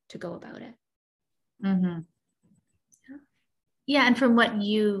to go about it. Yeah, and from what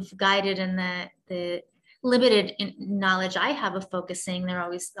you've guided and the limited knowledge I have of focusing, there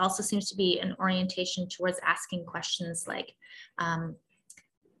always also seems to be an orientation towards asking questions like,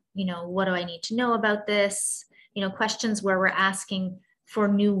 what do I need to know about this? Questions where we're asking for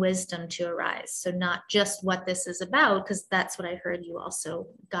new wisdom to arise. So not just what this is about, because that's what I heard you also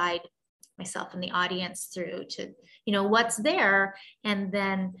guide myself and the audience through, to, what's there, and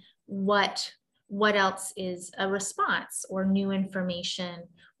then what what else is a response or new information,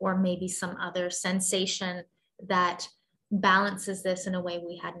 or maybe some other sensation that balances this in a way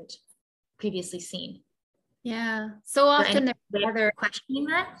we hadn't previously seen. Yeah. So often there's other questioning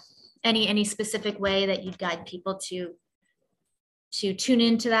that. Any specific way that you'd guide people to tune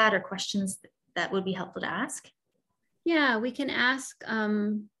into that, or questions that would be helpful to ask? Yeah, we can ask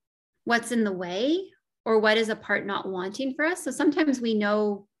what's in the way, or what is a part not wanting for us. So sometimes we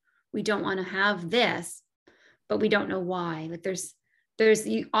know we don't want to have this, but we don't know why. Like there's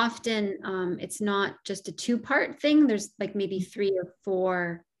often it's not just a 2-part thing. There's like maybe 3 or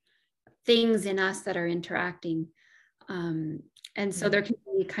 4 things in us that are interacting. And so there can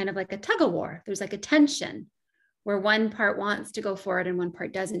be kind of like a tug of war. There's like a tension where one part wants to go forward and one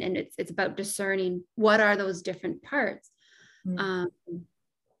part doesn't. And it's about discerning what are those different parts.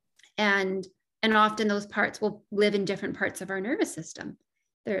 And often those parts will live in different parts of our nervous system.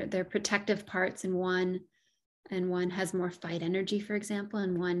 They're protective parts, and one has more fight energy, for example,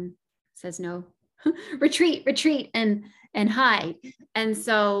 and one says no, retreat and hide. And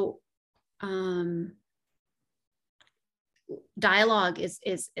so dialogue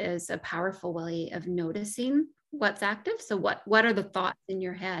is a powerful way of noticing what's active. So what are the thoughts in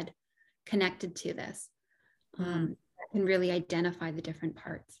your head connected to this? That can really identify the different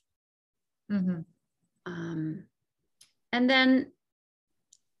parts. And then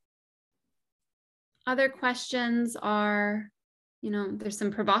other questions are, there's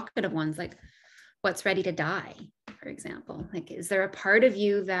some provocative ones, like what's ready to die, for example. Like, is there a part of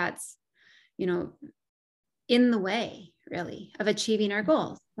you that's, in the way, really, of achieving our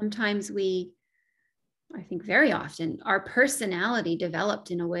goals? Sometimes I think very often, our personality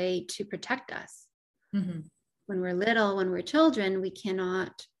developed in a way to protect us. When we're little, when we're children, we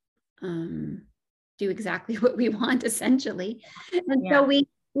cannot do exactly what we want, essentially. And so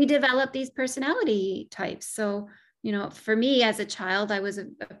we develop these personality types. So, for me as a child, I was a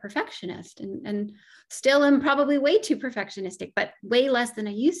perfectionist, and still am probably way too perfectionistic, but way less than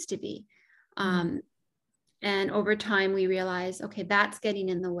I used to be. And over time, we realize, okay, that's getting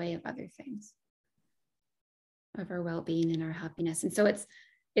in the way of other things, of our well-being and our happiness. And so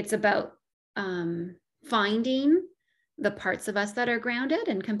it's about finding the parts of us that are grounded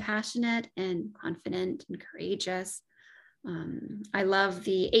and compassionate and confident and courageous. I love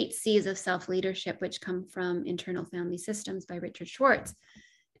the 8 C's of self-leadership, which come from Internal Family Systems by Richard Schwartz.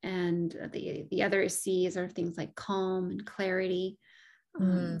 And the other C's are things like calm and clarity,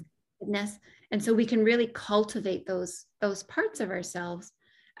 goodness. And so we can really cultivate those parts of ourselves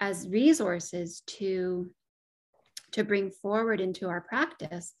as resources to bring forward into our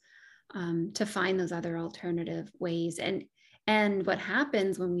practice, to find those other alternative ways. And what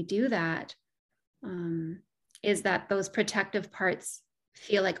happens when we do that is that those protective parts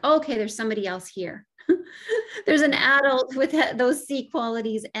feel like, oh, okay, there's somebody else here. There's an adult with those C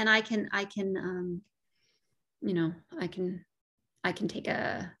qualities, and I can take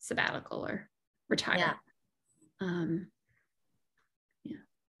a sabbatical or retire. And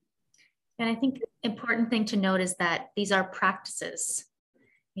I think the important thing to note is that these are practices.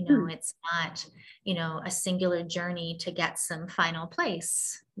 It's not, a singular journey to get some final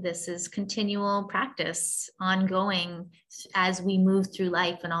place. This is continual practice, ongoing, as we move through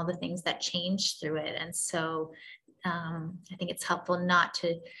life and all the things that change through it. And so I think it's helpful not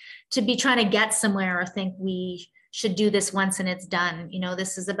to be trying to get somewhere or think we should do this once and it's done.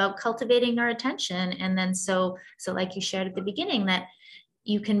 This is about cultivating our attention. And then so like you shared at the beginning, that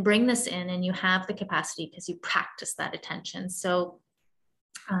you can bring this in and you have the capacity because you practice that attention. So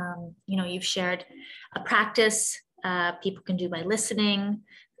you've shared a practice people can do by listening,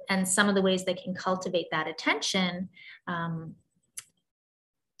 and some of the ways they can cultivate that attention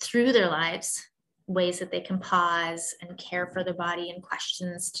through their lives, ways that they can pause and care for their body, and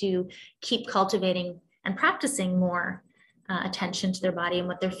questions to keep cultivating and practicing more attention to their body and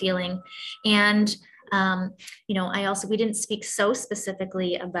what they're feeling. And, we didn't speak so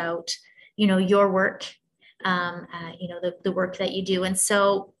specifically about, your work, the work that you do. And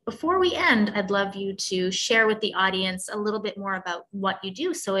so before we end, I'd love you to share with the audience a little bit more about what you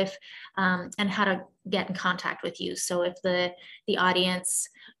do. So if, and how to get in contact with you. So if the audience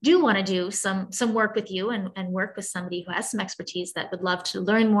do want to do some work with you and work with somebody who has some expertise that would love to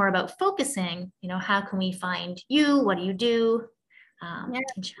learn more about focusing, how can we find you? What do you do?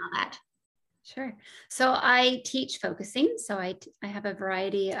 And share that. Sure. So I teach focusing. So I have a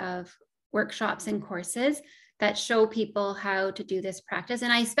variety of workshops and courses that show people how to do this practice.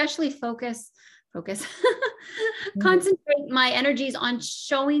 And I especially concentrate my energies on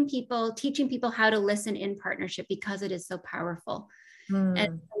showing people, teaching people how to listen in partnership, because it is so powerful.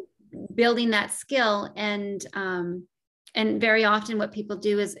 And building that skill. And very often what people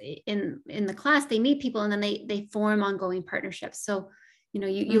do is in the class, they meet people and then they form ongoing partnerships. So, you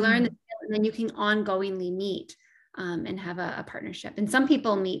learn the skill and then you can ongoingly meet and have a partnership. And some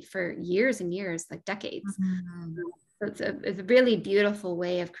people meet for years and years, like decades. So it's a really beautiful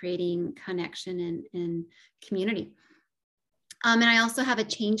way of creating connection and community. And I also have a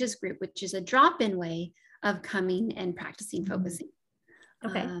changes group, which is a drop-in way of coming and practicing focusing.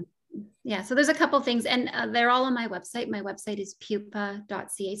 Okay. Yeah, so there's a couple things, and they're all on my website. My website is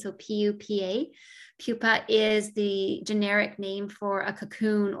pupa.ca, so PUPA. Pupa is the generic name for a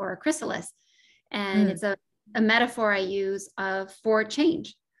cocoon or a chrysalis, and it's a metaphor I use for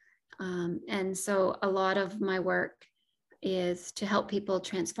change. And so a lot of my work is to help people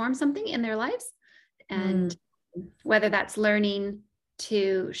transform something in their lives, and whether that's learning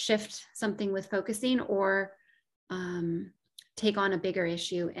to shift something with focusing or take on a bigger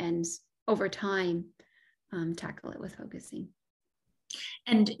issue and over time tackle it with focusing.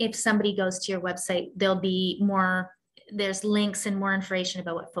 And if somebody goes to your website, there's links and more information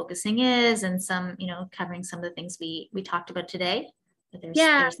about what focusing is and some, covering some of the things we talked about today. There's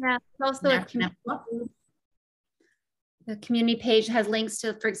also the community page has links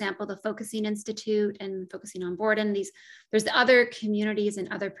to, for example, the Focusing Institute and Focusing on Board. And there's the other communities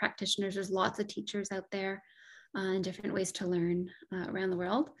and other practitioners. There's lots of teachers out there and different ways to learn around the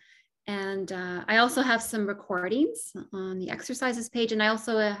world. And I also have some recordings on the exercises page. And I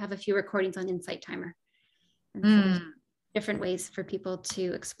also have a few recordings on Insight Timer. And so there's different ways for people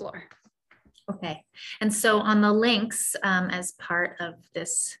to explore. Okay. And so on the links, as part of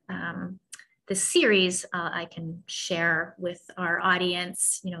this series, I can share with our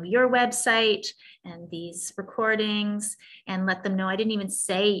audience, your website and these recordings, and let them know. I didn't even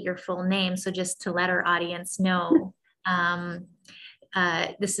say your full name, so just to let our audience know.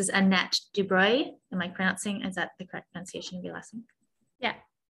 This is Annette Dubreuil. Am I pronouncing? Is that the correct pronunciation of your last name? Yeah.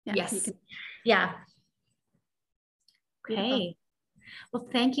 Yes. Yeah. Okay. Well,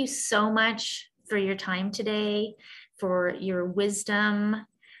 thank you so much for your time today, for your wisdom,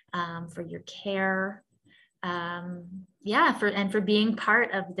 for your care, for being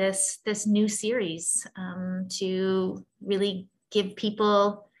part of this new series to really give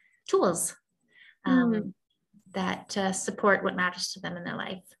people tools that support what matters to them in their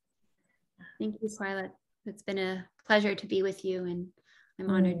life. Thank you, Twyla. It's been a pleasure to be with you, and I'm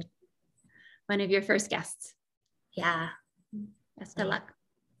honored to be one of your first guests. Yeah. Best of luck.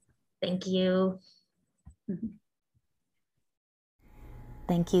 Thank you.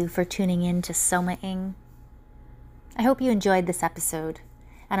 Thank you for tuning in to Soma-ing. I hope you enjoyed this episode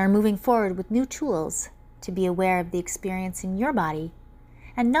and are moving forward with new tools to be aware of the experience in your body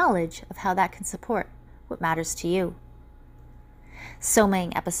and knowledge of how that can support what matters to you.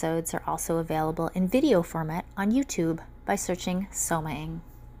 Soma-ing episodes are also available in video format on YouTube by searching Soma-ing.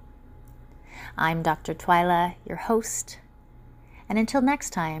 I'm Dr. Twyla, your host, and until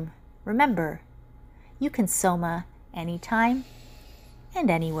next time, remember, you can Soma anytime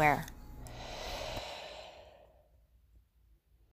and anywhere.